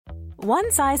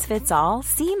One size fits all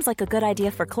seems like a good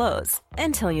idea for clothes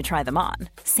until you try them on.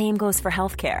 Same goes for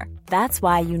healthcare. That's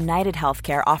why United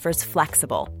Healthcare offers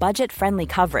flexible, budget-friendly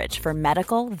coverage for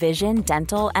medical, vision,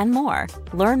 dental, and more.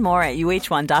 Learn more at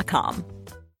uh1.com.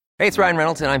 Hey, it's Ryan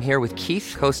Reynolds, and I'm here with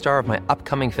Keith, co-star of my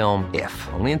upcoming film, If,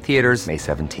 only in theaters May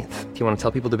 17th. Do you want to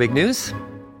tell people the big news?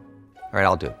 All right,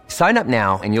 I'll do it. Sign up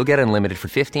now and you'll get unlimited for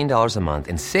 $15 a month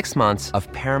and 6 months of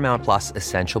Paramount Plus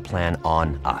Essential Plan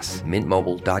on us.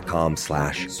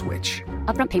 MintMobile.com/switch.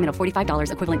 Upfront payment of $45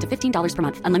 equivalent to $15 per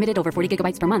month. Unlimited over 40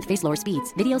 gigabytes per month. Face lower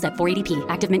speeds. Videos at 480p.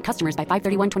 Active Mint customers by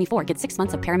 531.24 get 6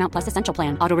 months of Paramount Plus Essential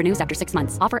Plan. Auto renews after 6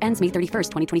 months. Offer ends May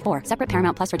 31st, 2024. Separate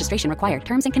Paramount Plus registration required.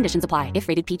 Terms and conditions apply if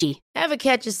rated PG. Ever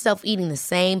catch yourself eating the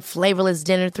same flavorless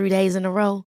dinner 3 days in a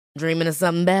row? Dreaming of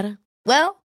something better?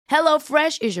 Well,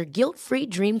 HelloFresh is your guilt-free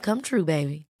dream come true,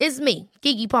 baby. It's me,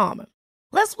 Keke Palmer.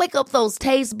 Let's wake up those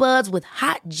taste buds with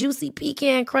hot, juicy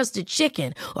pecan-crusted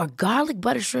chicken or garlic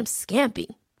butter shrimp scampi.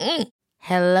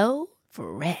 Hello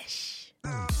Fresh.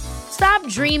 Stop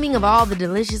dreaming of all the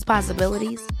delicious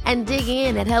possibilities and dig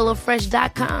in at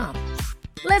HelloFresh.com.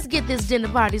 Let's get this dinner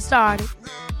party started.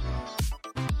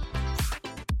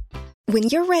 When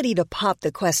you're ready to pop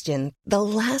the question, the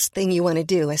last thing you want to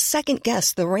do is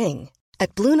second-guess the ring.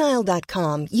 At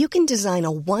BlueNile.com, you can design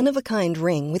a one-of-a-kind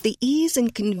ring with the ease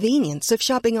and convenience of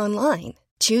shopping online.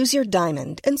 Choose your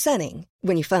diamond and setting.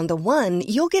 When you find the one,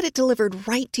 you'll get it delivered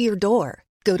right to your door.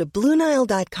 Go to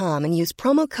BlueNile.com and use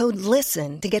promo code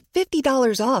LISTEN to get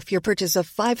 $50 off your purchase of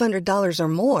 $500 or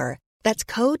more. That's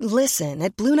code LISTEN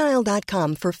at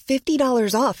BlueNile.com for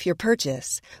 $50 off your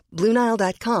purchase.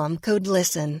 BlueNile.com, code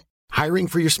LISTEN. Hiring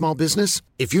for your small business?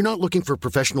 If you're not looking for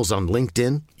professionals on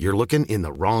LinkedIn, you're looking in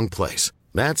the wrong place.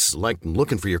 That's like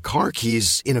looking for your car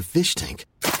keys in a fish tank.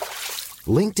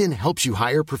 LinkedIn helps you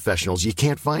hire professionals you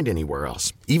can't find anywhere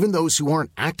else, even those who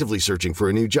aren't actively searching for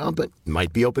a new job but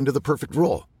might be open to the perfect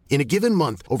role. In a given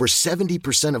month, over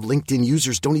 70% of LinkedIn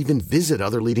users don't even visit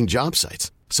other leading job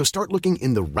sites. So start looking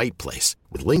in the right place.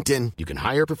 With LinkedIn, you can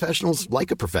hire professionals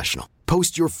like a professional.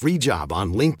 Post your free job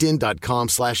on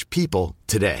linkedin.com/people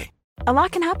today. A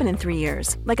lot can happen in 3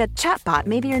 years, like a chatbot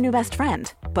may be your new best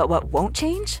friend. But what won't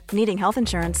change? Needing health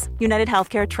insurance. United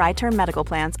Healthcare Tri-Term Medical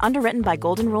Plans, underwritten by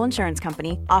Golden Rule Insurance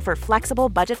Company, offer flexible,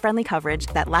 budget-friendly coverage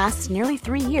that lasts nearly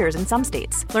 3 years in some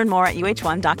states. Learn more at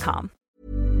uh1.com.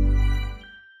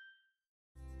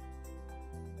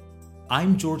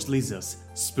 I'm George Lizos,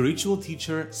 spiritual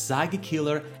teacher, psychic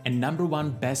healer, and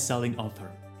 #1 best-selling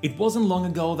author. It wasn't long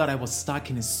ago that I was stuck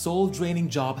in a soul-draining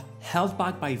job, held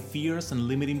back by fears and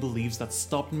limiting beliefs that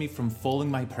stopped me from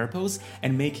following my purpose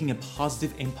and making a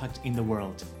positive impact in the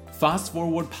world. Fast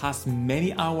forward past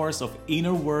many hours of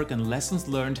inner work and lessons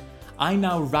learned, I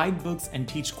now write books and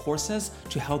teach courses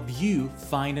to help you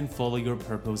find and follow your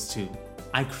purpose too.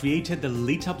 I created the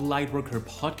Lit Up Lightworker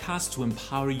podcast to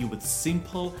empower you with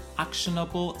simple,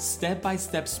 actionable,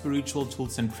 step-by-step spiritual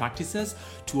tools and practices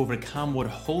to overcome what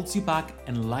holds you back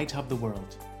and light up the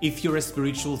world. If you're a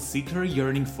spiritual seeker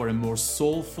yearning for a more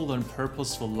soulful and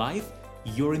purposeful life,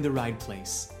 you're in the right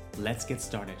place. Let's get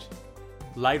started.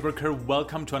 Lightworker,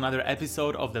 welcome to another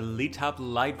episode of the Lit Up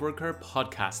Lightworker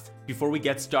podcast. Before we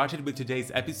get started with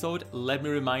today's episode, let me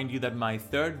remind you that my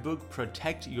third book,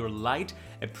 Protect Your Light,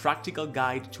 a practical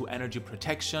guide to energy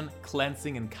protection,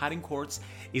 cleansing, and cutting cords,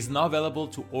 is now available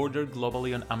to order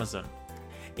globally on Amazon.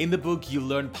 In the book, you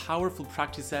learn powerful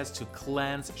practices to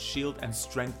cleanse, shield, and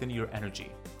strengthen your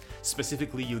energy.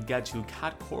 Specifically, you'll get to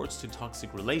cut cords to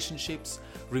toxic relationships,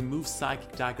 remove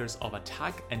psychic daggers of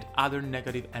attack and other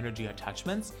negative energy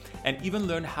attachments, and even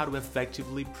learn how to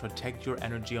effectively protect your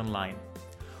energy online.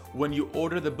 When you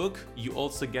order the book, you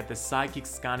also get the Psychic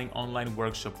Scanning online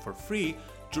workshop for free,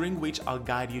 during which I'll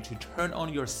guide you to turn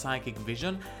on your psychic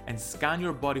vision and scan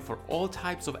your body for all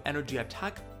types of energy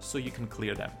attack so you can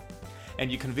clear them.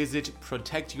 And you can visit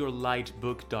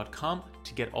protectyourlightbook.com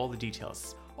to get all the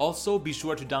details. Also, be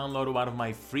sure to download one of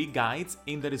my free guides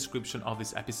in the description of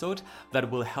this episode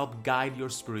that will help guide your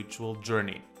spiritual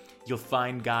journey. You'll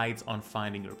find guides on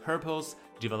finding your purpose,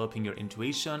 developing your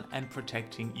intuition, and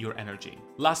protecting your energy.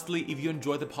 Lastly, if you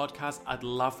enjoy the podcast, I'd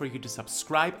love for you to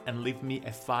subscribe and leave me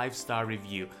a 5-star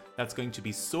review. That's going to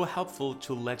be so helpful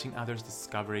to letting others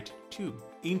discover it too.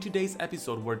 In today's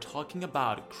episode, we're talking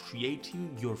about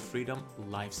creating your freedom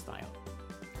lifestyle.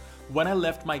 When I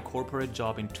left my corporate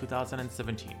job in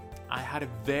 2017, I had a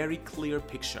very clear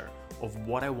picture of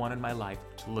what I wanted my life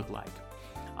to look like.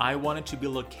 I wanted to be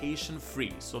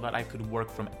location-free so that I could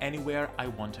work from anywhere I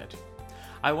wanted.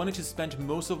 I wanted to spend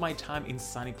most of my time in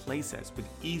sunny places with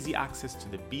easy access to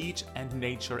the beach and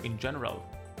nature in general.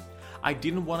 I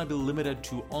didn't want to be limited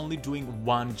to only doing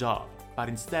one job, but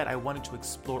instead I wanted to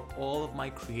explore all of my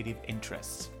creative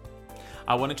interests.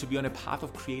 I wanted to be on a path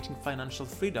of creating financial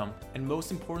freedom, and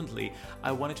most importantly,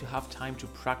 I wanted to have time to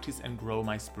practice and grow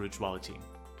my spirituality.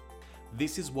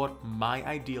 This is what my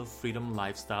ideal freedom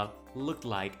lifestyle looked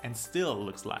like and still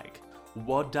looks like.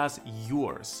 What does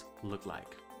yours look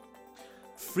like?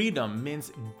 Freedom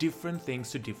means different things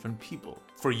to different people.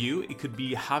 For you, it could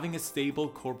be having a stable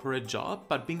corporate job,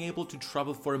 but being able to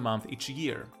travel for a month each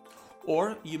year.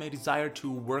 Or you may desire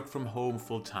to work from home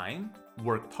full-time,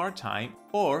 work part-time,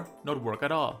 or not work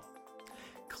at all.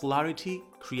 Clarity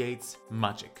creates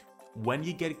magic. When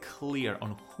you get clear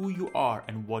on who you are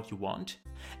and what you want,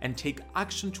 and take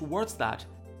action towards that,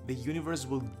 the universe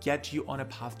will get you on a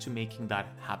path to making that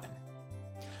happen.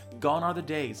 Gone are the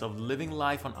days of living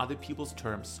life on other people's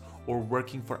terms or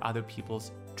working for other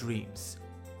people's dreams.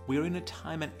 We're in a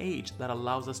time and age that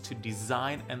allows us to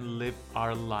design and live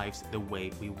our lives the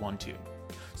way we want to.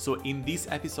 So in this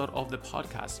episode of the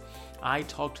podcast, I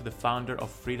talk to the founder of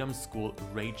Freedom School,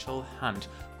 Rachael,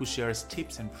 who shares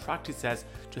tips and practices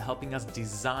to helping us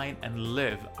design and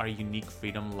live our unique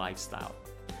freedom lifestyle.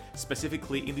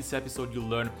 Specifically, in this episode, you'll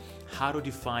learn how to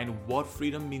define what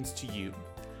freedom means to you,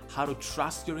 how to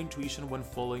trust your intuition when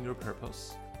following your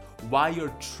purpose, why your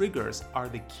triggers are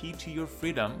the key to your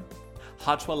freedom,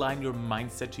 how to align your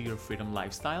mindset to your freedom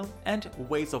lifestyle, and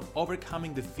ways of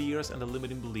overcoming the fears and the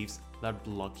limiting beliefs that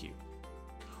block you.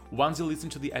 Once you listen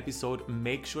to the episode,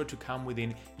 make sure to come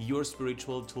within your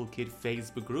Spiritual Toolkit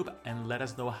Facebook group and let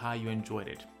us know how you enjoyed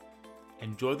it.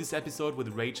 Enjoy this episode with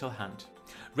Rachael.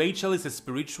 Rachael is a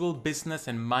spiritual business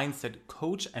and mindset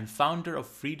coach and founder of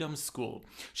Freedom School.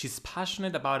 She's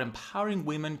passionate about empowering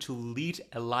women to lead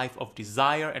a life of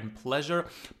desire and pleasure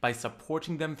by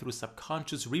supporting them through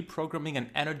subconscious reprogramming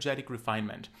and energetic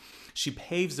refinement. She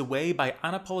paves the way by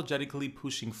unapologetically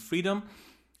pursuing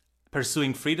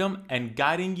freedom, and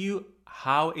guiding you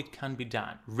how it can be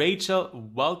done. Rachael,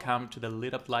 welcome to the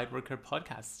Lit Up Lightworker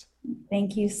podcast.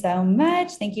 Thank you so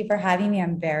much. Thank you for having me.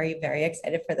 I'm very, very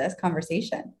excited for this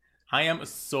conversation. I am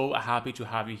so happy to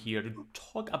have you here to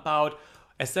talk about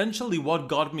essentially what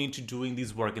got me into doing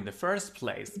this work in the first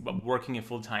place, working a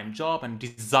full-time job and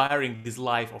desiring this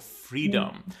life of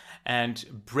freedom and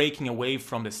breaking away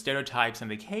from the stereotypes and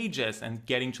the cages and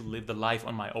getting to live the life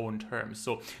on my own terms.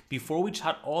 So before we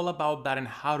chat all about that and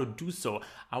how to do so,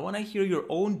 I want to hear your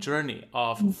own journey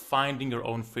of finding your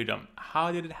own freedom.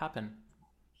 How did it happen?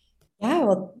 Yeah,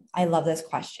 well, I love this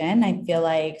question. I feel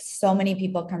like so many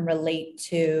people can relate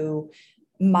to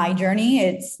my journey.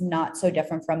 It's not so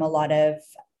different from a lot of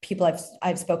people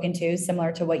I've spoken to,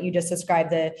 similar to what you just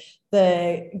described,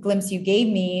 the glimpse you gave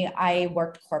me. I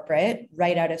worked corporate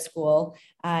right out of school.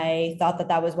 I thought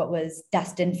that was what was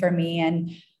destined for me, and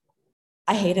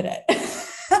I hated it.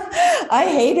 I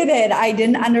hated it. I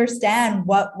didn't understand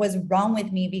what was wrong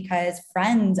with me because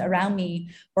friends around me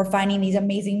were finding these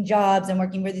amazing jobs and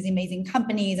working for these amazing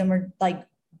companies and were like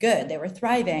good. They were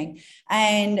thriving.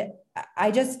 And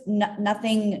I just,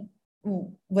 nothing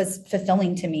was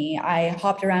fulfilling to me. I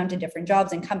hopped around to different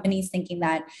jobs and companies thinking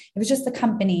that it was just the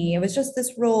company, it was just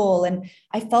this role. And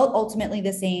I felt ultimately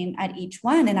the same at each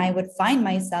one. And I would find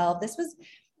myself,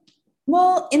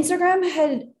 Instagram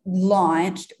had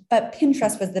launched, but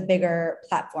Pinterest was the bigger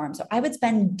platform. So I would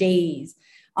spend days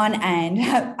on end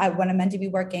when I'm meant to be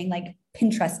working, like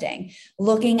Pinteresting,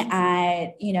 looking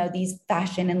at, these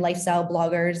fashion and lifestyle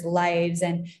bloggers' lives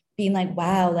and being like,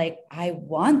 wow, like I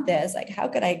want this. Like, how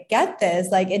could I get this?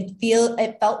 Like it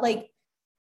felt like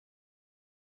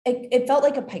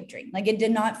a pipe dream. Like it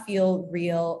did not feel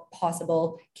real,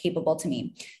 possible, capable to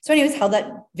me. So anyways, held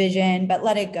that vision, but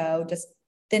let it go. Just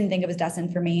didn't think it was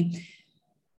destined for me.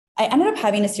 I ended up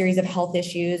having a series of health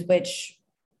issues, which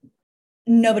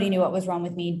nobody knew what was wrong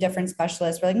with me. Different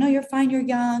specialists were like, no, you're fine. You're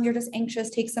young. You're just anxious.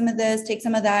 Take some of this, take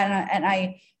some of that. And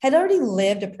I had already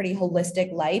lived a pretty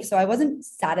holistic life. So I wasn't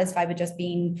satisfied with just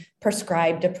being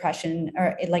prescribed depression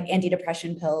or like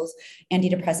antidepressant pills,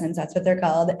 antidepressants, that's what they're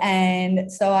called. And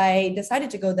so I decided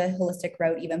to go the holistic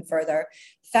route even further,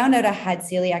 found out I had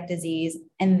celiac disease.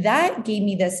 And that gave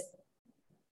me this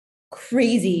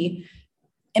crazy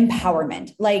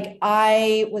empowerment. Like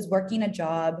I was working a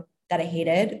job that I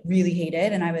hated, really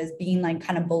hated. And I was being like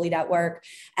kind of bullied at work,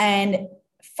 and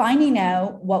finding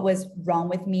out what was wrong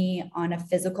with me on a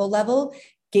physical level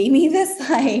gave me this,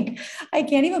 like, I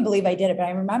can't even believe I did it. But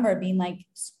I remember being like,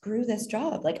 screw this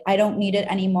job. Like, I don't need it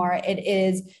anymore. It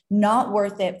is not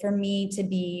worth it for me to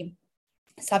be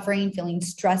suffering, feeling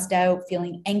stressed out,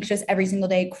 feeling anxious every single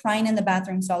day, crying in the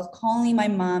bathroom stalls, calling my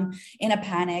mom in a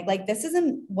panic. Like, this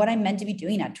isn't what I'm meant to be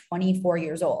doing at 24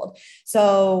 years old.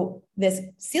 So this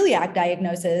celiac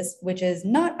diagnosis, which is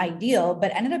not ideal,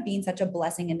 but ended up being such a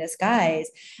blessing in disguise.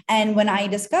 And when I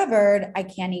discovered I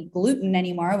can't eat gluten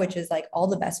anymore, which is like all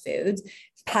the best foods,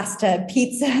 pasta,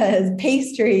 pizzas,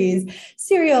 pastries,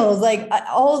 cereals, like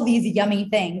all these yummy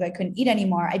things I couldn't eat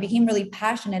anymore, I became really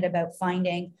passionate about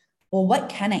finding, well, what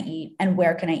can I eat and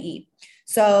where can I eat?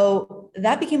 So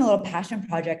that became a little passion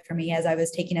project for me as I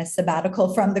was taking a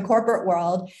sabbatical from the corporate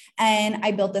world. And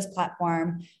I built this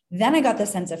platform. Then I got the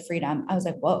sense of freedom. I was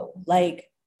like, whoa, like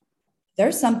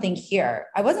there's something here.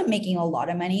 I wasn't making a lot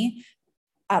of money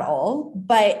at all,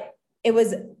 but it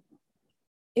was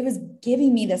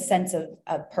giving me the sense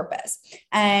of purpose.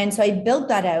 And so I built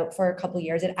that out for a couple of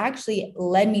years. It actually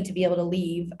led me to be able to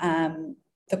leave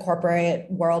the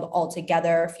corporate world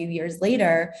altogether a few years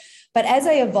later. But as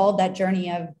I evolved that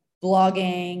journey of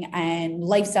blogging and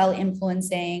lifestyle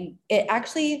influencing, it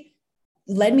actually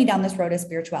led me down this road of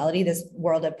spirituality, this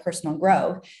world of personal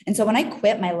growth. And so when I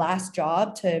quit my last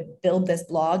job to build this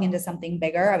blog into something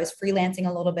bigger, I was freelancing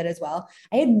a little bit as well.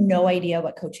 I had no idea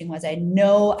what coaching was. I had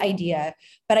no idea,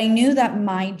 but I knew that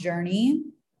my journey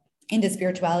into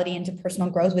spirituality, into personal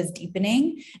growth was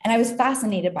deepening. And I was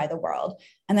fascinated by the world.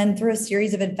 And then through a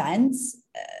series of events,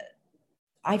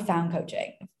 I found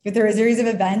coaching. Through a series of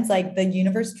events, like the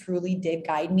universe truly did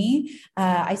guide me.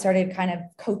 I started kind of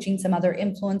coaching some other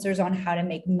influencers on how to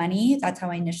make money. That's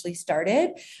how I initially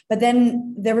started. But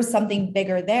then there was something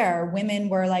bigger there. Women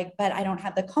were like, but I don't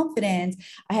have the confidence.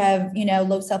 I have,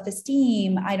 low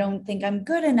self-esteem. I don't think I'm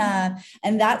good enough.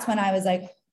 And that's when I was like,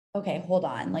 okay, hold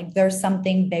on. Like there's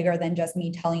something bigger than just me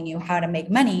telling you how to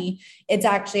make money. It's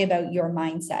actually about your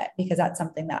mindset, because that's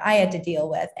something that I had to deal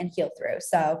with and heal through.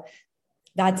 So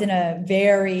that's in a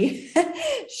very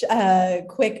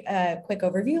quick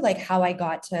overview, like how I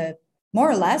got to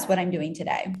more or less what I'm doing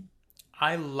today.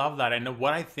 I love that. And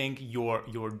what I think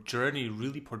your journey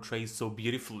really portrays so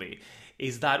beautifully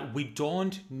is that we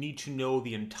don't need to know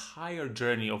the entire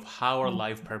journey of how our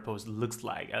life purpose looks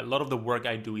like. A lot of the work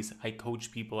I do is I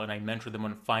coach people and I mentor them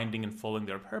on finding and following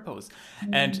their purpose.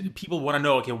 And people want to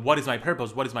know, okay, what is my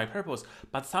purpose? What is my purpose?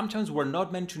 But sometimes we're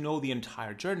not meant to know the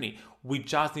entire journey. We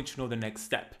just need to know the next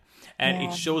step. And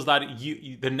it shows that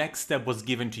the next step was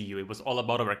given to you. It was all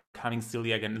about overcoming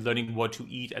celiac and learning what to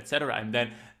eat, etc. And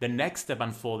then the next step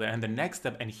unfolded, and the next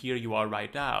step, and here you are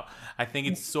right now. I think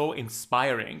it's so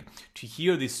inspiring to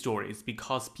hear these stories,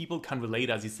 because people can relate,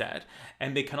 as you said,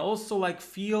 and they can also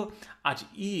feel at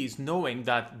ease knowing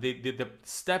that the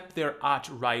step they're at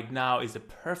right now is a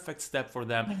perfect step for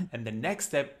them, and the next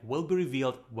step will be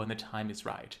revealed when the time is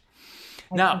right.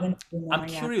 Now, I'm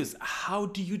curious, how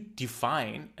do you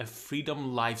define a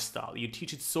freedom lifestyle? You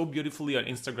teach it so beautifully on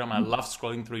Instagram. I love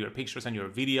scrolling through your pictures and your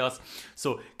videos.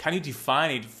 So can you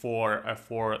define it for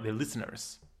the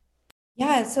listeners?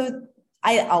 Yeah, so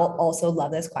I'll also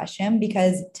love this question,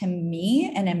 because to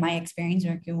me, and in my experience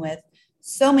working with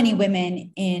so many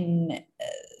women in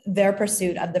their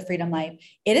pursuit of the freedom life,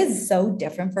 it is so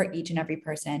different for each and every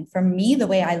person. For me, the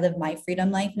way I live my freedom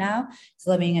life now is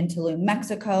living in Tulum,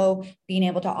 Mexico, being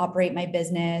able to operate my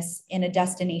business in a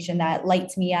destination that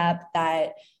lights me up,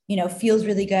 that, feels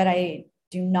really good. I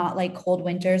do not like cold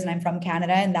winters, and I'm from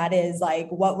Canada, and that is like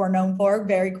what we're known for,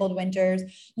 very cold winters.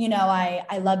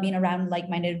 I love being around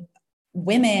like-minded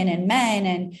women and men,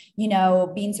 and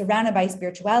being surrounded by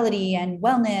spirituality and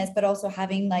wellness, but also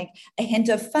having like a hint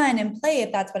of fun and play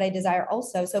if that's what I desire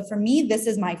also. So for me, this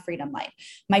is my freedom life.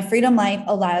 My freedom life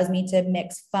allows me to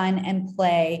mix fun and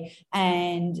play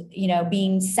and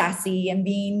being sassy and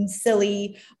being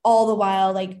silly, all the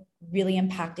while like really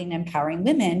impacting and empowering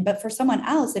women. But for someone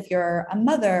else, if you're a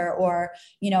mother or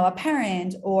a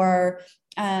parent, or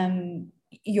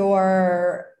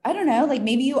I don't know, like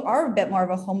maybe you are a bit more of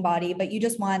a homebody, but you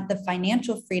just want the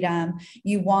financial freedom.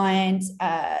 You want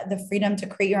the freedom to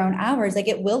create your own hours. Like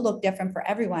it will look different for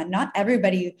everyone. Not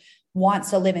everybody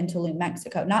wants to live in Tulum,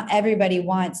 Mexico. Not everybody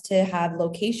wants to have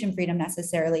location freedom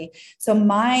necessarily. So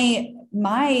my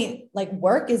like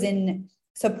work is in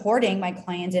supporting my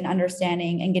clients in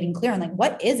understanding and getting clear on like,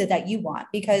 what is it that you want?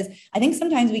 Because I think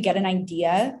sometimes we get an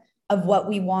idea of what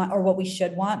we want or what we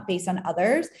should want based on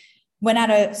others, when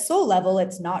at a soul level,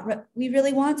 it's not what we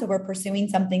really want. So we're pursuing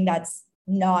something that's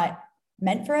not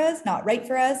meant for us, not right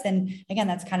for us. And again,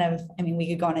 that's kind of, we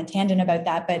could go on a tangent about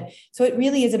that, but so it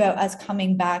really is about us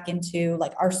coming back into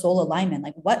like our soul alignment,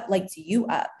 like what lights you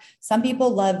up. Some people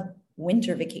love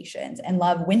winter vacations and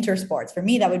love winter sports. For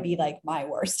me, that would be like my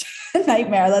worst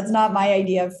nightmare. That's not my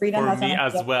idea of freedom. For That's not me my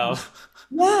as idea of well. fun.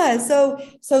 Yeah.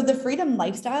 So the freedom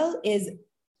lifestyle is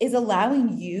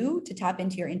allowing you to tap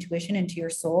into your intuition, into your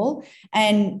soul,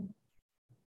 and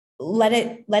let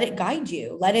it guide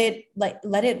you. Let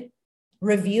it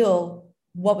reveal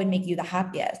what would make you the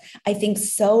happiest. I think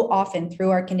so often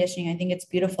through our conditioning, I think it's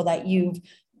beautiful that you've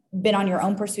been on your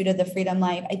own pursuit of the freedom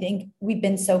life. I think we've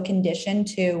been so conditioned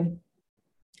to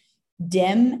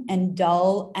dim and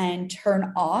dull and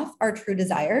turn off our true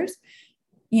desires.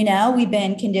 You know, we've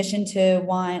been conditioned to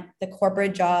want the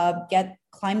corporate job,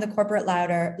 climb the corporate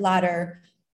ladder,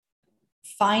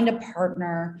 find a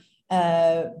partner,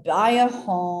 buy a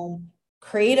home,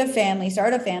 create a family,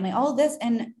 start a family, all of this.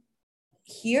 And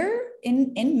here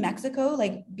in Mexico,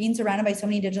 like being surrounded by so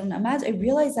many digital nomads, I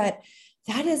realized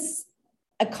that is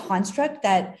a construct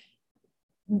that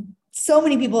so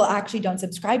many people actually don't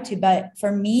subscribe to. But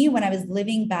for me, when I was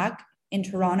living back in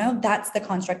Toronto, that's the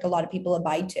construct a lot of people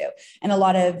abide to, and a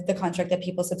lot of the construct that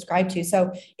people subscribe to.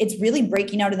 So it's really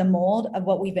breaking out of the mold of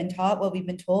what we've been taught, what we've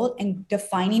been told, and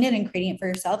defining it and creating it for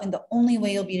yourself. And the only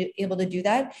way you'll be able to do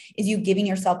that is you giving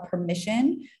yourself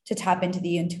permission to tap into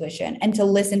the intuition and to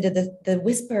listen to the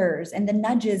whispers and the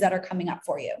nudges that are coming up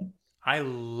for you. I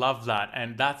love that.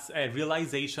 And that's a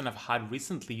realization I've had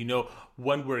recently. You know,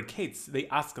 when we're kids, they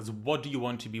ask us, what do you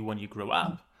want to be when you grow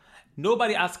up?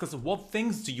 Nobody asks us, what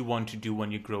things do you want to do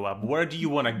when you grow up? Where do you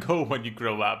want to go when you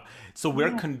grow up? So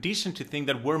we're conditioned to think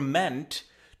that we're meant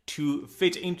to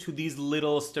fit into these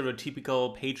little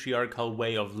stereotypical patriarchal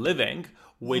way of living,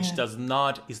 which is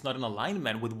not in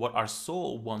alignment with what our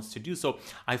soul wants to do. So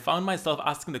I found myself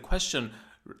asking the question,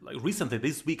 like recently,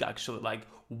 this week actually, like,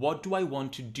 what do I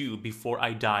want to do before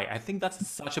I die? I think that's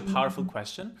such a powerful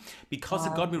question, because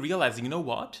it got me realizing, you know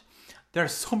what? There are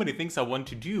so many things I want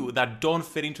to do that don't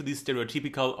fit into these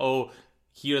stereotypical, oh,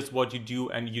 here's what you do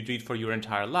and you do it for your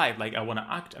entire life. Like, I want to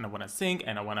act and I want to sing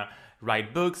and I want to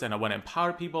write books and I want to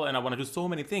empower people and I want to do so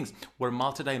many things. We're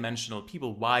multidimensional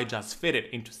people. Why just fit it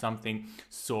into something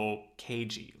so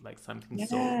cagey, like something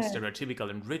so stereotypical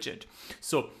and rigid?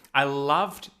 So I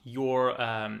loved your,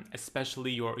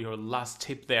 especially your last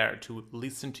tip there, to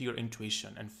listen to your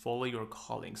intuition and follow your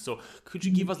calling. So could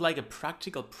you give us like a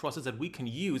practical process that we can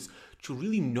use to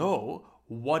really know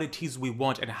what it is we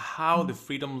want and how the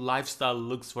freedom lifestyle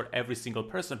looks for every single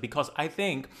person? Because I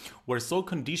think we're so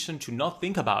conditioned to not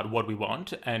think about what we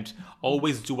want and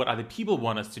always do what other people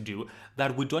want us to do,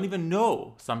 that we don't even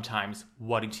know sometimes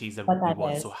what it is that we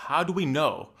want. So how do we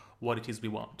know what it is we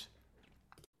want?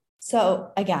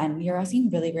 So again, you're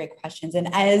asking really great questions.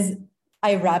 And as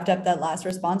I wrapped up that last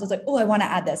response, I was like, oh, I want to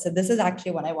add this. So this is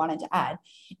actually what I wanted to add.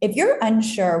 If you're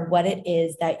unsure what it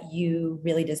is that you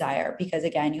really desire, because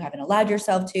again, you haven't allowed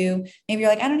yourself to, maybe you're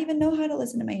like, I don't even know how to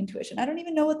listen to my intuition. I don't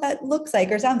even know what that looks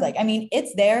like or sounds like. I mean,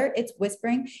 it's there, it's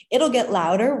whispering. It'll get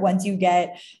louder once you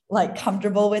get like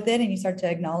comfortable with it and you start to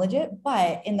acknowledge it.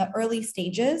 But in the early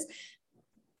stages,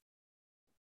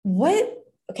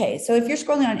 okay, so if you're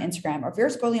scrolling on Instagram or if you're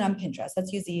scrolling on Pinterest,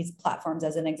 let's use these platforms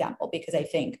as an example, because I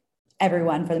think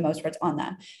everyone for the most part is on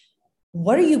that.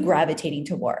 What are you gravitating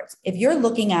towards? If you're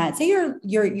looking at, say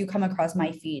you come across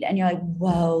my feed and you're like,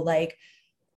 whoa, like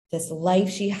this life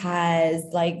she has,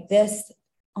 like this,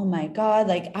 oh my God,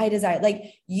 like I desire,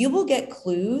 like you will get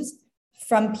clues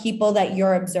from people that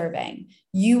you're observing.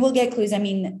 You will get clues. I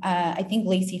mean, I think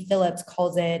Lacey Phillips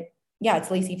calls it, it's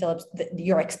Lacey Phillips,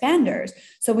 your expanders.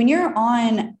 So when you're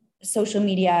on social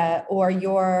media or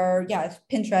your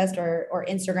Pinterest or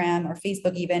Instagram or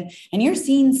Facebook even, and you're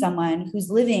seeing someone who's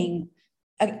living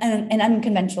an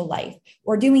unconventional life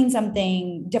or doing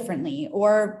something differently,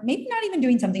 or maybe not even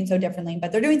doing something so differently,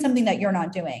 but they're doing something that you're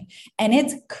not doing, and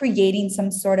it's creating some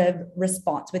sort of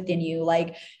response within you.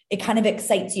 Like it kind of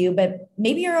excites you, but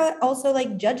maybe you're also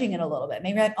like judging it a little bit.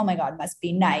 Maybe you're like, oh my God, must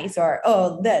be nice. Or,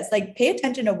 oh, this, like pay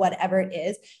attention to whatever it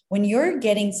is. When you're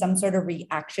getting some sort of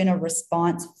reaction or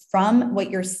response from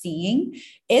what you're seeing,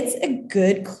 it's a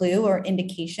good clue or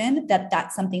indication that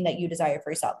that's something that you desire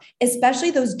for yourself,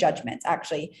 especially those judgments.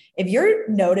 Actually, if you're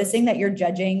noticing that you're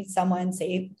judging someone,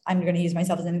 say, I'm going to use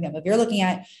myself as an example. If you're looking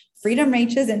at Freedom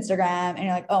Rachel's Instagram and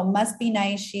you're like, oh, must be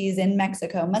nice, she's in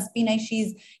Mexico, must be nice,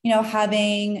 she's,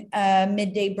 having a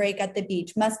midday break at the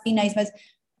beach, must be nice.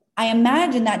 I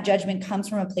imagine that judgment comes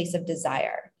from a place of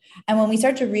desire. And when we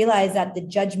start to realize that the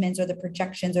judgments or the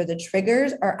projections or the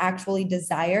triggers are actually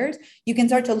desires, you can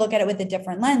start to look at it with a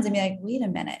different lens and be like, wait a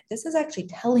minute, this is actually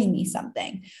telling me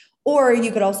something. Or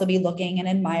you could also be looking and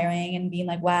admiring and being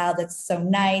like, wow, that's so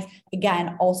nice.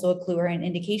 Again, also a clue or an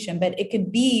indication, but it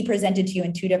could be presented to you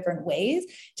in two different ways.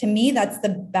 To me, that's the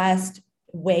best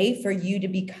way for you to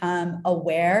become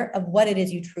aware of what it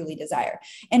is you truly desire.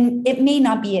 And it may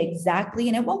not be exactly,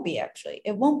 and it won't be actually,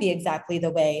 it won't be exactly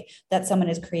the way that someone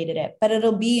has created it, but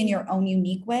it'll be in your own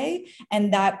unique way.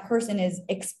 And that person is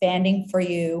expanding for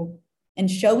you and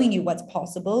showing you what's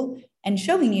possible and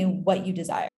showing you what you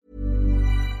desire.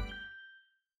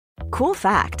 Cool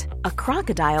fact, a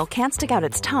crocodile can't stick out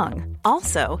its tongue.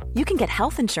 Also, you can get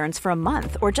health insurance for a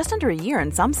month or just under a year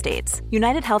in some states.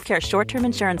 United Healthcare short-term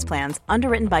insurance plans,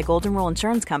 underwritten by Golden Rule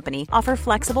Insurance Company, offer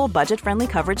flexible, budget-friendly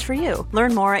coverage for you.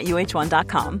 Learn more at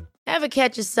uh1.com. Ever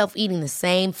catch yourself eating the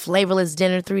same flavorless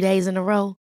dinner 3 days in a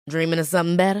row? Dreaming of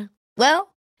something better?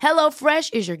 Well,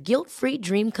 HelloFresh is your guilt-free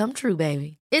dream come true,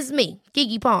 baby. It's me,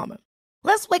 Keke Palmer.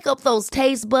 Let's wake up those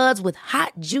taste buds with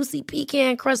hot, juicy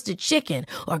pecan-crusted chicken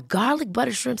or garlic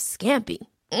butter shrimp scampi.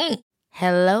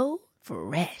 Hello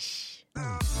Fresh.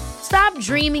 Stop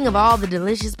dreaming of all the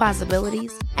delicious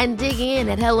possibilities and dig in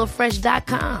at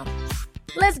HelloFresh.com.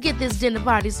 Let's get this dinner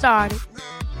party started.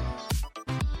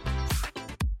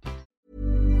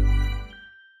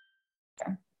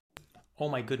 Oh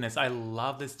my goodness, I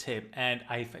love this tip, and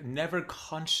I've never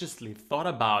consciously thought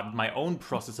about my own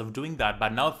process of doing that,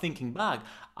 but now thinking back,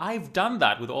 I've done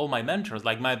that with all my mentors,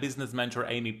 like my business mentor,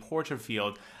 Amy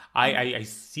Porterfield. I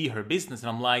see her business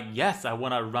and I'm like, yes, I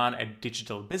want to run a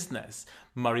digital business.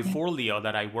 Marie Forleo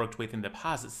that I worked with in the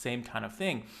past, same kind of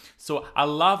thing. So I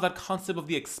love that concept of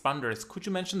the expanders. Could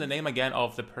you mention the name again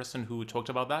of the person who talked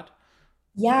about that?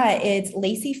 Yeah, it's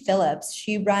Lacey Phillips.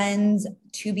 She runs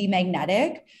To Be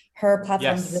Magnetic. Her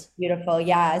platform is really beautiful.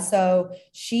 Yeah. So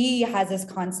she has this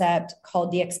concept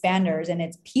called the expanders, and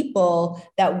it's people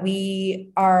that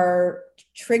we are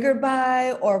triggered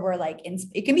by, or we're like,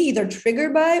 it can be either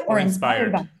triggered by or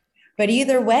inspired by. But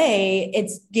either way,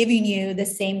 it's giving you the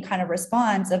same kind of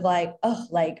response of like, oh,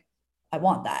 like, I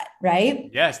want that.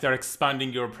 Right. Yes. They're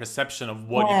expanding your perception of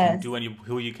what you can do and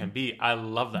who you can be. I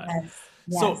love that. Yes.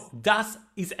 So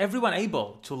is everyone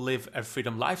able to live a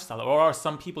freedom lifestyle, or are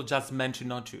some people just meant to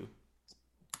not to?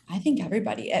 I think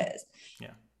everybody is. Yeah.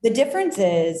 The difference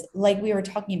is, like we were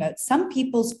talking about, some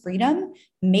people's freedom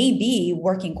may be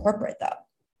working corporate though.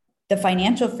 The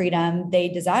financial freedom they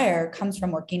desire comes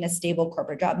from working a stable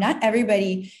corporate job. Not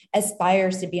everybody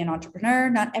aspires to be an entrepreneur.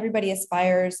 Not everybody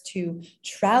aspires to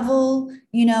travel,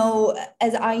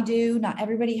 as I do. Not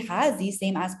everybody has these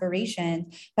same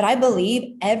aspirations, but I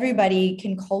believe everybody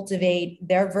can cultivate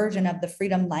their version of the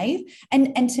freedom life.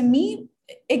 And to me,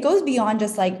 it goes beyond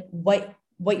just like what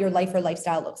your life or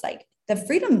lifestyle looks like. The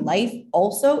freedom life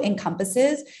also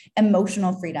encompasses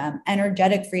emotional freedom,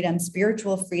 energetic freedom,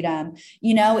 spiritual freedom.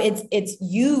 It's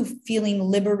you feeling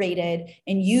liberated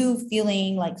and you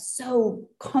feeling like so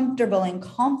comfortable and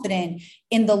confident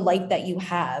in the life that you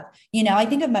have. I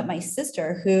think about my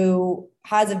sister who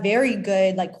has a very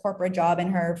good like corporate job,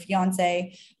 and her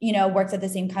fiance, works at the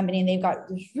same company, and they've got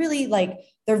really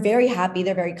they're very happy.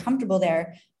 They're very comfortable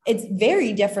there. It's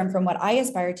very different from what I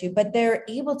aspire to, but they're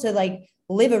able to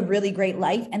live a really great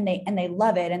life, and they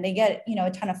love it, and they get,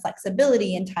 a ton of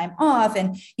flexibility and time off.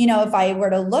 And, if I were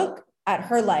to look at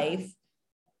her life,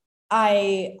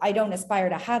 I don't aspire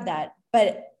to have that,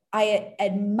 but I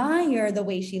admire the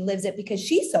way she lives it because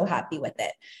she's so happy with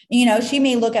it. She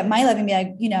may look at my life and be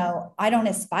like, I don't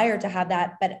aspire to have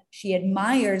that, but she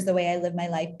admires the way I live my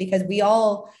life because we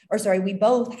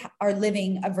both are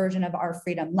living a version of our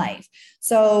freedom life.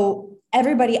 So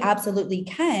everybody absolutely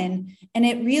can. And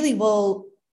it really will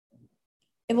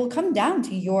come down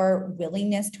to your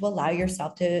willingness to allow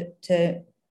yourself to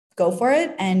go for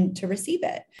it and to receive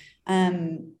it.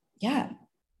 Yeah.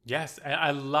 Yes,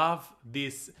 I love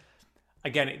this.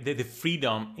 Again, the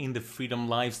freedom in the freedom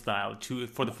lifestyle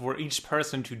for each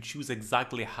person to choose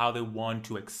exactly how they want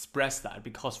to express that.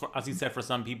 Because as you said, for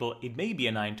some people, it may be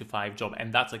a 9-to-5 job,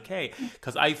 and that's okay.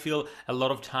 Because I feel a lot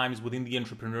of times within the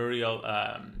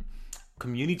entrepreneurial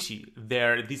community,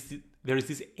 there is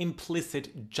this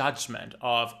implicit judgment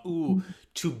of,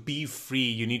 to be free,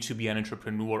 you need to be an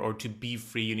entrepreneur, or to be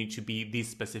free, you need to be this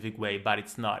specific way, but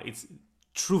it's not. It's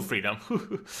true freedom.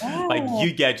 Like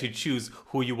you get to choose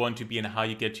who you want to be and how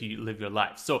you get to live your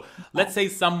life. So let's say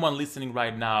someone listening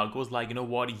right now goes like, you know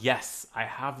what? Yes, I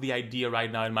have the idea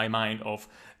right now in my mind of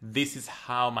this is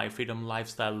how my freedom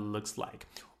lifestyle looks like.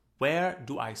 Where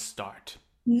do I start?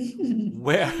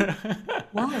 Where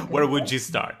would you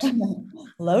start?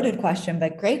 Loaded question,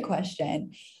 but great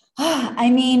question. I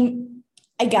mean,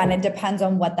 again, it depends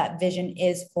on what that vision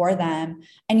is for them.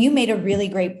 And you made a really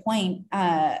great point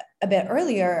a bit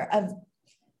earlier of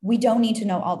we don't need to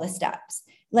know all the steps.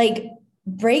 Like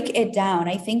break it down.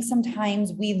 I think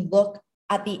sometimes we look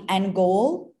at the end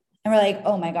goal And we're like,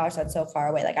 oh my gosh, that's so far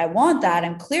away. Like, I want that.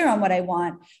 I'm clear on what I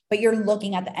want, but you're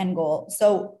looking at the end goal.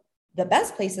 So the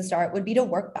best place to start would be to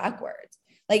work backwards.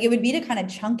 Like, it would be to kind of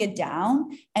chunk it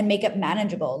down and make it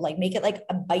manageable, like make it like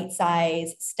a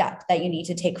bite-sized step that you need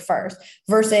to take first,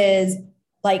 versus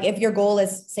like if your goal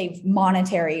is, say,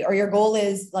 monetary, or your goal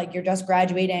is like you're just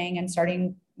graduating and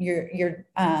starting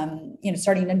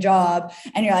starting a job,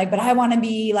 and you're like, but I want to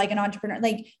be like an entrepreneur.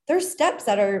 Like, there's steps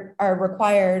that are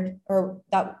required, or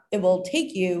that it will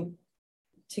take you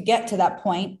to get to that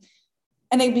point,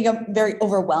 and they become very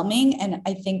overwhelming. And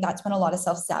I think that's when a lot of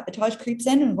self-sabotage creeps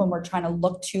in, and when we're trying to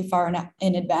look too far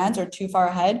in advance or too far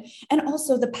ahead. And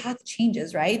also the path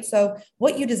changes, right? So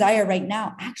what you desire right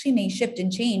now actually may shift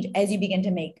and change as you begin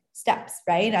to make steps,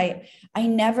 right?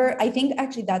 I think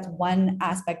actually that's one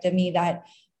aspect of me that,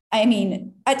 I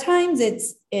mean, at times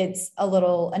it's a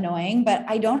little annoying, but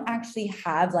I don't actually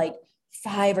have like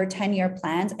 5 or 10 year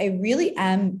plans. I really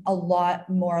am a lot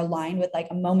more aligned with like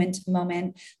a moment to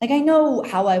moment. Like, I know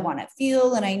how I want to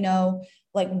feel, and I know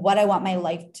like what I want my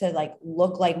life to like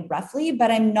look like roughly,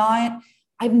 but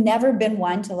I've never been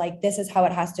one to like, this is how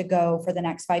it has to go for the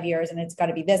next 5 years, and it's got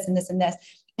to be this and this and this.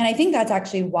 And I think that's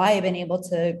actually why I've been able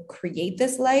to create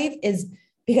this life, is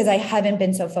because I haven't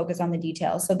been so focused on the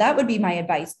details. So that would be my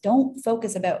advice. Don't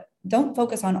focus on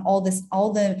all the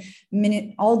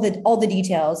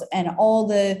details and all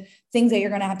the things that you're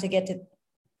going to have to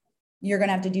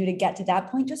do to get to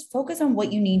that point. Just focus on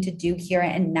what you need to do here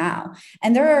and now.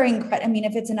 And there are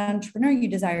if it's an entrepreneur you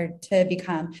desire to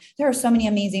become, there are so many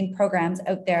amazing programs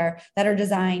out there that are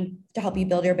designed to help you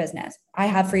build your business. I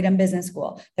have Freedom Business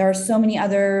School. There are so many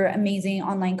other amazing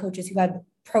online coaches who have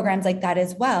programs like that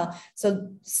as well. So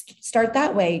start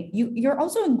that way. You're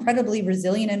also incredibly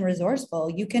resilient and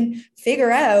resourceful. You can figure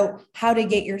out how to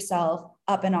get yourself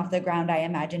up and off the ground, I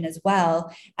imagine, as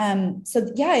well.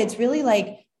 So yeah, it's really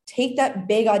like, take that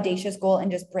big audacious goal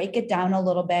and just break it down a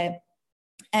little bit,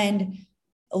 and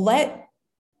let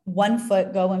one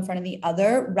foot go in front of the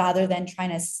other, rather than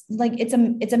trying to, like, it's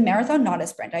a marathon, not a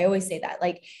sprint. I always say that,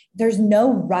 like, there's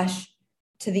no rush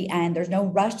to the end. There's no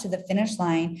rush to the finish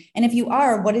line. And if you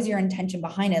are, what is your intention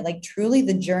behind it? Like, truly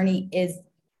the journey is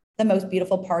the most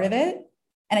beautiful part of it.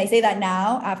 And I say that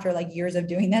now after like years of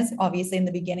doing this. Obviously in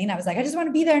the beginning, I was like, I just want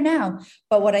to be there now.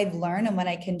 But what I've learned and what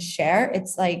I can share,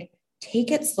 it's like,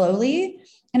 take it slowly.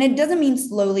 And it doesn't mean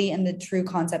slowly in the true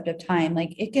concept of time.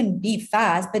 Like, it can be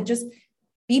fast, but just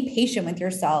be patient with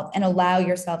yourself and allow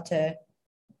yourself to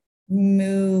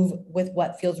move with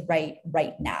what feels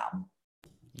right now.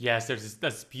 Yes, there's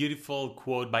this beautiful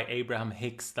quote by Abraham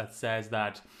Hicks that says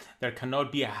that there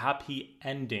cannot be a happy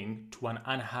ending to an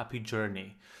unhappy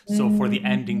journey. So for the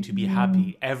ending to be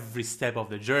happy, every step of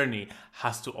the journey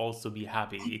has to also be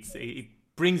happy. It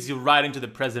brings you right into the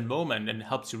present moment and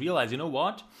helps you realize, you know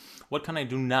what can I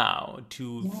do now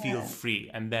to feel free?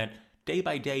 And then day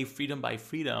by day, freedom by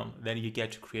freedom, then you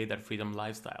get to create that freedom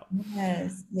lifestyle.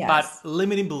 Yes. But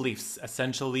limiting beliefs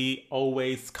essentially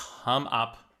always come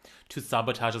up to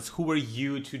sabotage us. Who are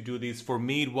you to do this? For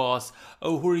me, it was,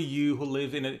 who are you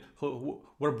who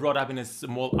were brought up in a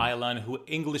small island, who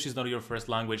English is not your first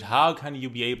language? How can you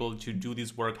be able to do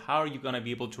this work? How are you going to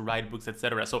be able to write books,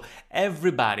 etc.? So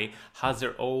everybody has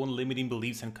their own limiting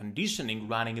beliefs and conditioning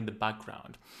running in the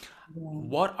background. Yeah.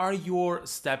 What are your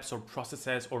steps or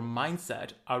processes or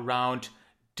mindset around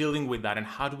dealing with that? And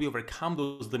how do we overcome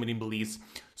those limiting beliefs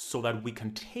so that we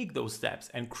can take those steps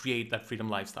and create that freedom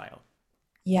lifestyle?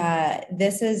 Yeah,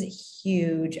 this is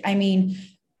huge. I mean,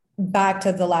 back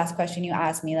to the last question you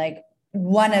asked me, like,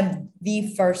 one of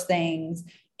the first things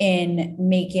in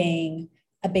making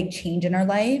a big change in our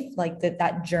life, like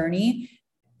that journey,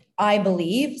 I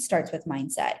believe starts with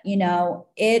mindset. You know,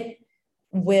 it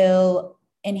will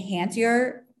enhance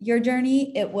your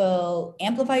journey. It will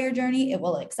amplify your journey. It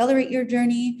will accelerate your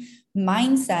journey.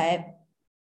 Mindset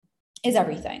is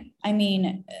everything. I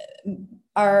mean,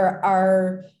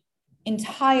 our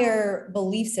entire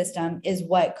belief system is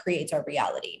what creates our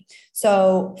reality.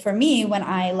 So for me, when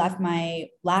I left my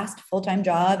last full-time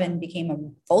job and became a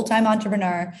full-time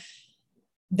entrepreneur,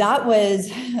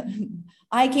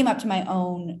 I came up to my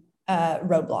own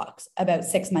roadblocks about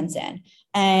 6 months in,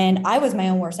 and I was my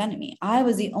own worst enemy. I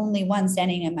was the only one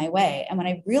standing in my way. And when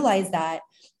I realized that,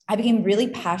 I became really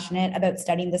passionate about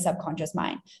studying the subconscious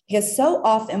mind, because so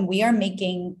often we are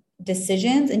making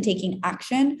decisions and taking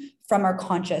action from our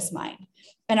conscious mind.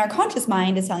 And our conscious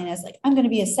mind is telling us, like, I'm going to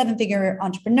be a 7-figure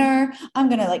entrepreneur. I'm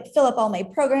going to like fill up all my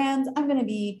programs. I'm going to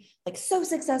be like so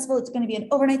successful. It's going to be an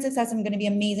overnight success. I'm going to be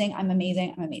amazing. I'm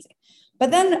amazing. I'm amazing.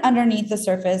 But then underneath the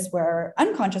surface where our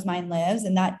unconscious mind lives,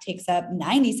 and that takes up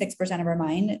 96% of our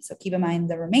mind. So keep in mind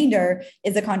the remainder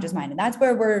is the conscious mind. And that's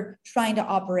where we're trying to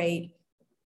operate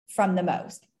from the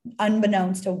most,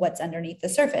 unbeknownst to what's underneath the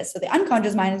surface. So the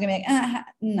unconscious mind is going to be like,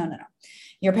 no.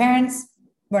 Your parents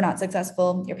were not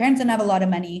successful. Your parents didn't have a lot of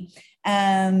money.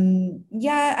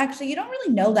 Actually, you don't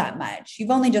really know that much. You've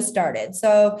only just started.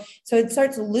 So it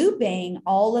starts looping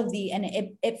all of and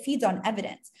it feeds on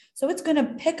evidence. So it's going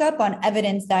to pick up on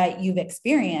evidence that you've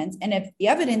experienced. And if the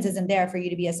evidence isn't there for you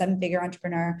to be a 7-figure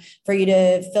entrepreneur, for you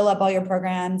to fill up all your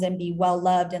programs and be well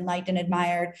loved and liked and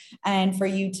admired, and for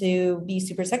you to be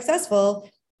super successful,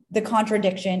 the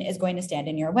contradiction is going to stand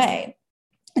in your way.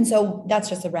 And so that's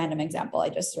just a random example I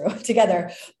just threw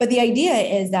together. But the idea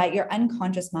is that your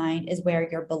unconscious mind is where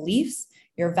your beliefs,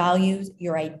 your values,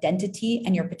 your identity,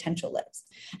 and your potential lives.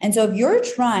 And so if you're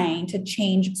trying to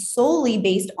change solely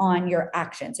based on your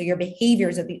actions, so your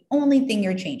behaviors are the only thing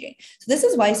you're changing. So this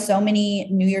is why so many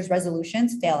New Year's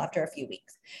resolutions fail after a few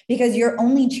weeks, because you're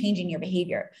only changing your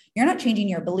behavior. You're not changing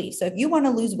your beliefs. So if you want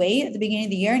to lose weight at the beginning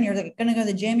of the year and you're like going to go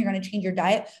to the gym, you're going to change your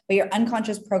diet, but your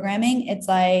unconscious programming, it's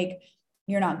like,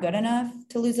 you're not good enough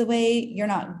to lose the weight. You're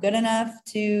not good enough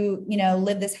to,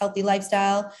 live this healthy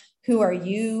lifestyle. Who are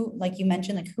you? Like you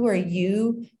mentioned, like, who are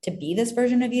you to be this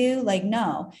version of you? Like,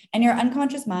 no. And your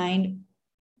unconscious mind,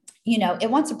 it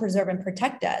wants to preserve and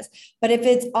protect us. But if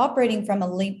it's operating from a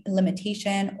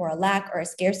limitation or a lack or a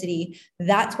scarcity,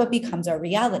 that's what becomes our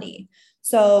reality.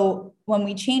 So when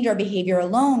we change our behavior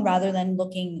alone, rather than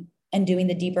looking and doing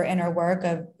the deeper inner work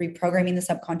of reprogramming the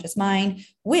subconscious mind,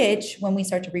 which when we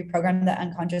start to reprogram the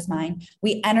unconscious mind,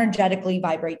 we energetically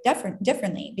vibrate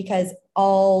differently, because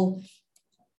all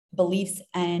beliefs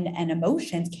and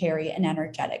emotions carry an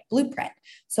energetic blueprint.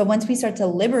 So once we start to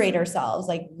liberate ourselves,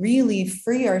 like really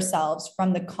free ourselves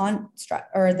from the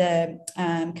construct or the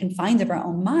confines of our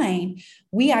own mind,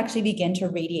 we actually begin to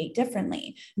radiate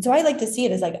differently. And so I like to see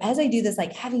it as like, as I do this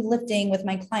like heavy lifting with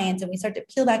my clients and we start to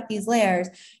peel back these layers,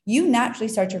 you naturally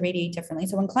start to radiate differently.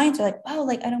 So when clients are like, wow,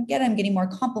 like I don't get it, I'm getting more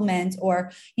compliments,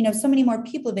 or, so many more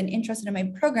people have been interested in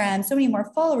my program, so many more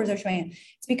followers are showing up.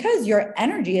 It's because your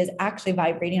energy is actually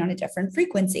vibrating on a different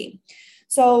frequency.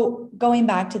 So going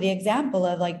back to the example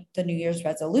of like the New Year's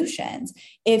resolutions,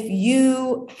 if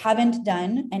you haven't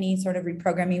done any sort of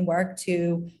reprogramming work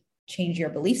to change your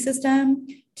belief system,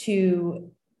 to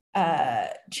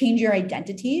change your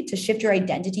identity, to shift your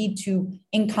identity to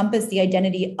encompass the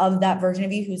identity of that version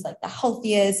of you who's like the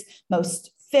healthiest,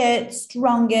 most fit,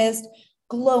 strongest,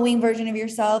 glowing version of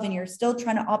yourself, and you're still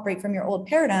trying to operate from your old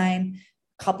paradigm,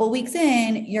 couple weeks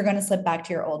in, you're going to slip back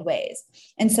to your old ways.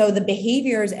 And so the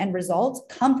behaviors and results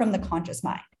come from the conscious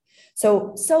mind.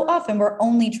 So often we're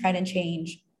only trying to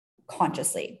change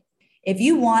consciously. If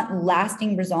you want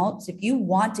lasting results, if you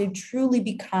want to truly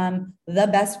become the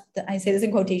best, I say this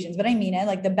in quotations, but I mean it,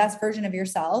 like the best version of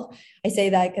yourself. I say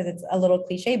that because it's a little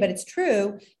cliche, but it's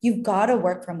true. You've got to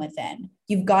work from within.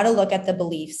 You've got to look at the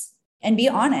beliefs and be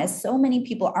honest. So many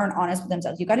people aren't honest with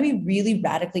themselves. You've got to be really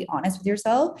radically honest with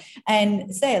yourself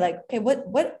and say like, okay, what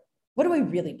do I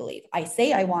really believe? I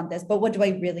say I want this, but what do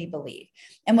I really believe?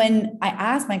 And when I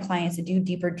ask my clients to do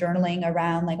deeper journaling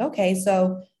around like, okay,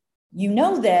 so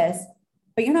this,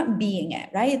 but you're not being it,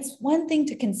 right? It's one thing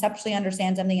to conceptually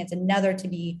understand something. It's another to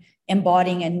be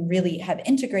embodying and really have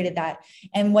integrated that.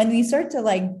 And when we start to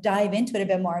like dive into it a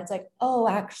bit more, it's like, oh,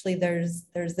 actually there's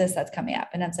this that's coming up.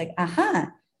 And that's like,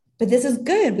 but this is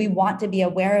good. We want to be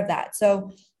aware of that.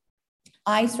 So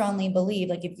I strongly believe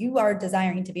like if you are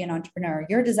desiring to be an entrepreneur,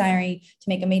 you're desiring to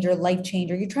make a major life change,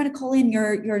 or you're trying to call in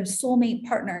your soulmate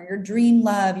partner, your dream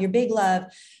love, your big love,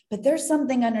 but there's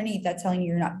something underneath that's telling you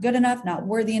you're not good enough, not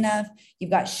worthy enough.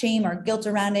 You've got shame or guilt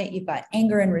around it. You've got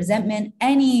anger and resentment,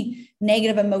 any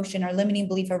negative emotion or limiting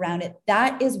belief around it.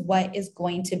 That is what is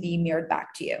going to be mirrored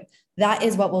back to you. That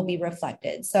is what will be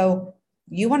reflected. So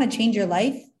you want to change your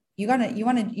life. You've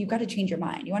got to change your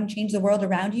mind. You want to change the world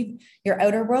around you, your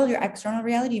outer world, your external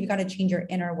reality. You've got to change your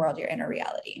inner world, your inner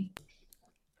reality.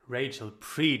 Rachael,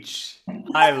 preach.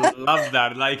 I love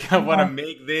that. Like, I want to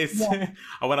make this, yeah.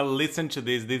 I want to listen to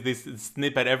this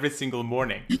snippet every single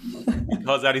morning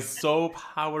because that is so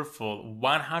powerful.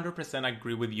 100%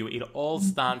 agree with you. It all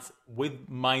starts with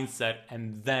mindset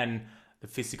and then the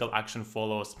physical action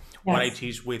follows. Yes. What I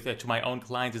teach to my own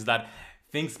clients is that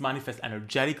things manifest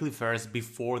energetically first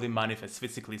before they manifest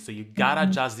physically. So you gotta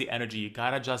adjust the energy, you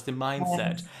gotta adjust the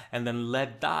mindset, and then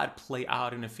let that play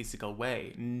out in a physical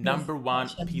way. Number one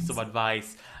piece of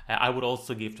advice I would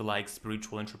also give to like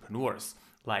spiritual entrepreneurs.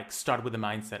 like start with the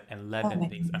mindset and let them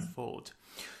things unfold.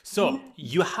 So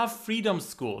you have Freedom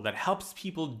School that helps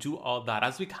people do all that.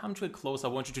 As we come to a close, I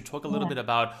want you to talk a little bit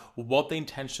about what the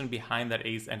intention behind that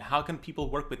is and how can people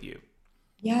work with you?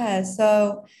 Yeah,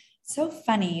 so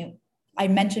funny. I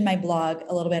mentioned my blog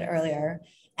a little bit earlier,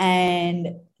 and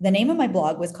the name of my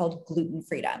blog was called Gluten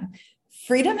Freedom.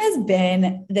 Freedom has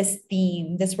been this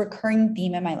theme, this recurring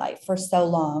theme in my life for so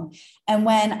long. And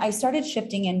when I started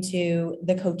shifting into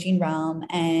the coaching realm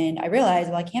and I realized,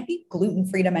 well, I can't be gluten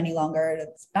freedom any longer.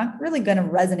 It's not really going to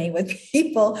resonate with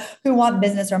people who want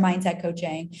business or mindset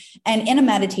coaching. And in a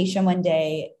meditation one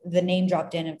day, the name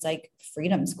dropped in. It's like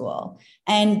Freedom School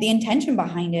and the intention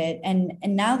behind it. And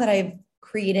now that I've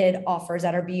created offers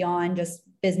that are beyond just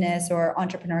business or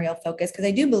entrepreneurial focus, because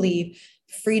I do believe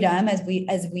freedom, as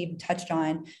we've touched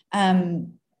on,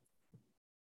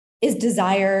 is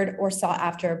desired or sought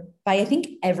after by, I think,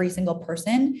 every single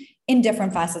person in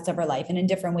different facets of our life and in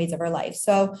different ways of our life.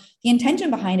 So the intention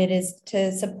behind it is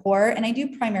to support, and I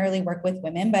do primarily work with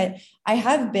women, but I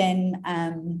have been,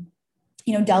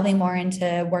 delving more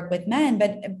into work with men,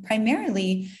 but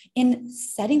primarily in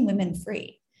setting women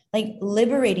free, like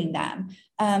liberating them,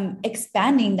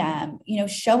 expanding them,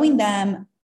 showing them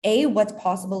what's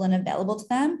possible and available to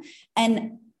them,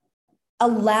 and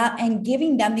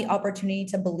giving them the opportunity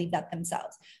to believe that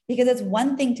themselves. Because it's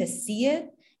one thing to see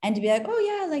it and to be like, oh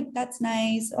yeah, like that's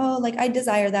nice. Oh, like I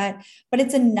desire that. But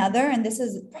it's another, and this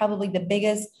is probably the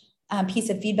biggest piece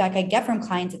of feedback I get from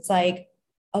clients. It's like,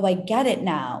 oh, I get it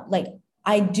now. Like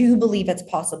I do believe it's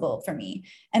possible for me.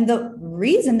 And the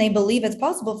reason they believe it's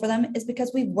possible for them is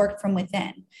because we've worked from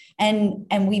within and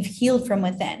we've healed from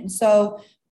within. So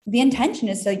the intention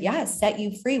is to, set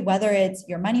you free, whether it's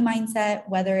your money mindset,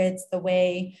 whether it's the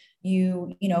way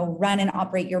you run and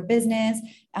operate your business,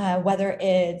 whether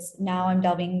it's now I'm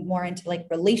delving more into like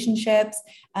relationships,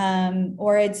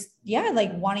 or it's,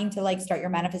 like wanting to like start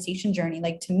your manifestation journey.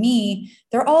 Like to me,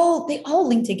 they all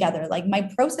link together. Like my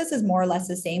process is more or less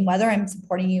the same, whether I'm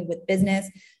supporting you with business,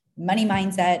 money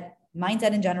mindset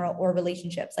in general, or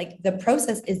relationships. Like the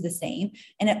process is the same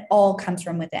and it all comes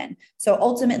from within. So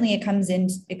ultimately it comes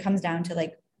down to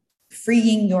like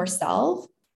freeing yourself.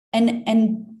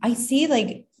 And I see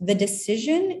like the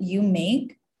decision you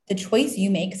make, the choice you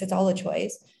make, because it's all a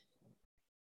choice,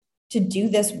 to do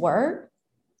this work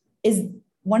is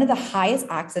one of the highest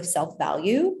acts of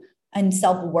self-value and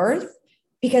self-worth,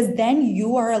 because then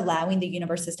you are allowing the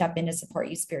universe to step in to support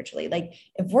you spiritually. Like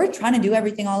if we're trying to do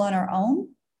everything all on our own,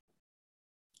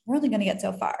 we're only going to get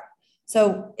so far.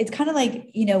 So it's kind of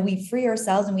like, we free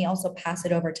ourselves and we also pass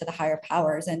it over to the higher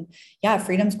powers. And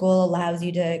Freedom School allows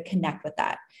you to connect with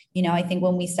that. I think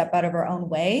when we step out of our own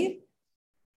way,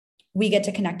 we get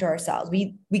to connect to ourselves.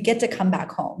 We get to come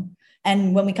back home.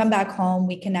 And when we come back home,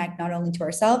 we connect not only to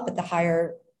ourselves, but the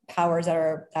higher powers that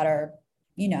are,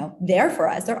 there for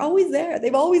us. They're always there.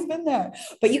 They've always been there,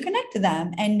 but you connect to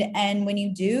them. And when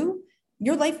you do,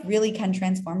 your life really can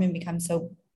transform and become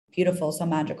so beautiful, so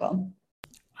magical.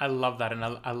 I love that. And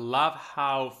I love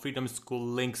how Freedom School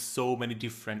links so many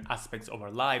different aspects of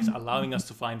our lives, allowing us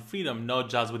to find freedom, not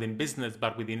just within business,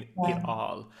 but within it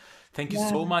all. Thank you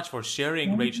so much for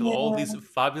sharing, Rachael, all these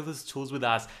fabulous tools with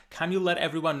us. Can you let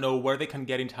everyone know where they can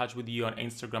get in touch with you on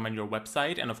Instagram and your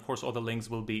website? And of course, all the links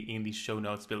will be in the show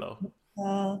notes below.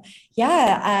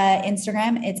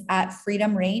 Instagram, it's at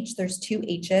Freedom Rach. There's 2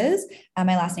 H's.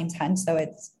 My last name's Hunt, so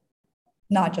it's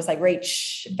not just like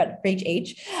Rach, but Rach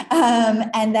H.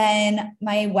 And then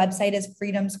my website is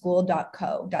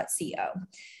freedomschool.co.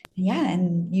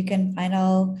 And you can find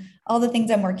all the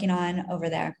things I'm working on over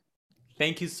there.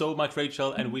 Thank you so much,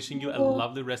 Rachael, and wishing you a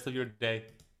lovely rest of your day.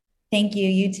 Thank you.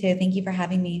 You too. Thank you for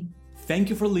having me. Thank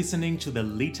you for listening to the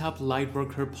Lit Up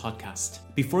Lightworker podcast.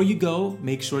 Before you go,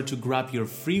 make sure to grab your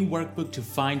free workbook to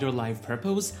find your life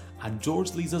purpose at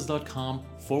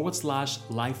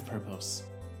georgelizas.com/life purpose.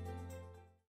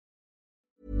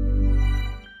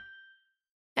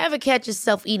 Ever catch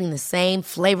yourself eating the same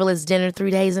flavorless dinner 3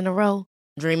 days in a row?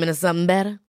 Dreaming of something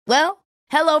better? Well,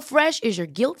 HelloFresh is your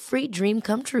guilt-free dream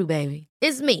come true, baby.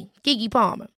 It's me, Keke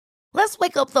Palmer. Let's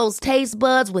wake up those taste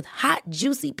buds with hot,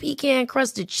 juicy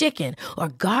pecan-crusted chicken or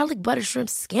garlic butter shrimp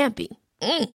scampi.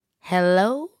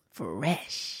 Hello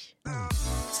Fresh.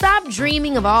 Stop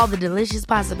dreaming of all the delicious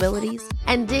possibilities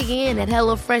and dig in at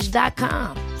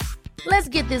HelloFresh.com. Let's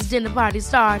get this dinner party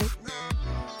started.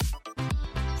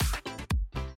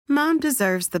 Mom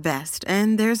deserves the best,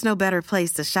 and there's no better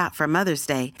place to shop for Mother's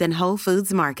Day than Whole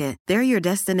Foods Market. They're your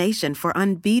destination for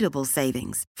unbeatable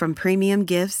savings, from premium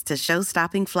gifts to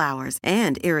show-stopping flowers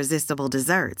and irresistible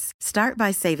desserts. Start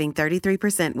by saving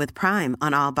 33% with Prime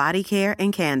on all body care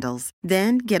and candles.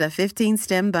 Then get a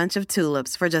 15-stem bunch of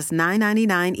tulips for just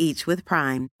 $9.99 each with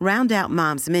Prime. Round out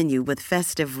Mom's menu with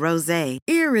festive rosé,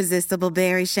 irresistible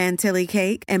berry chantilly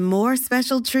cake, and more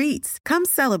special treats. Come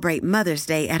celebrate Mother's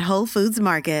Day at Whole Foods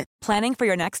Market. Planning for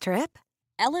your next trip?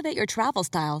 Elevate your travel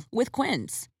style with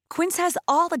Quince. Quince has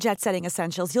all the jet-setting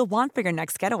essentials you'll want for your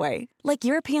next getaway, like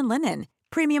European linen,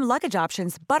 premium luggage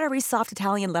options, buttery soft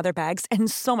Italian leather bags, and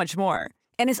so much more.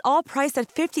 And is all priced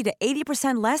at 50 to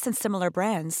 80% less than similar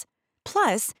brands.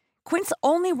 Plus, Quince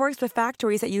only works with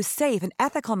factories that use safe and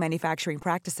ethical manufacturing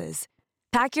practices.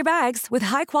 Pack your bags with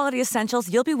high-quality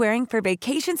essentials you'll be wearing for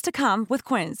vacations to come with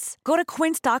Quince. Go to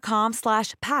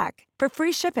quince.com/pack for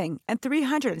free shipping and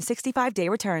 365-day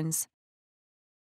returns.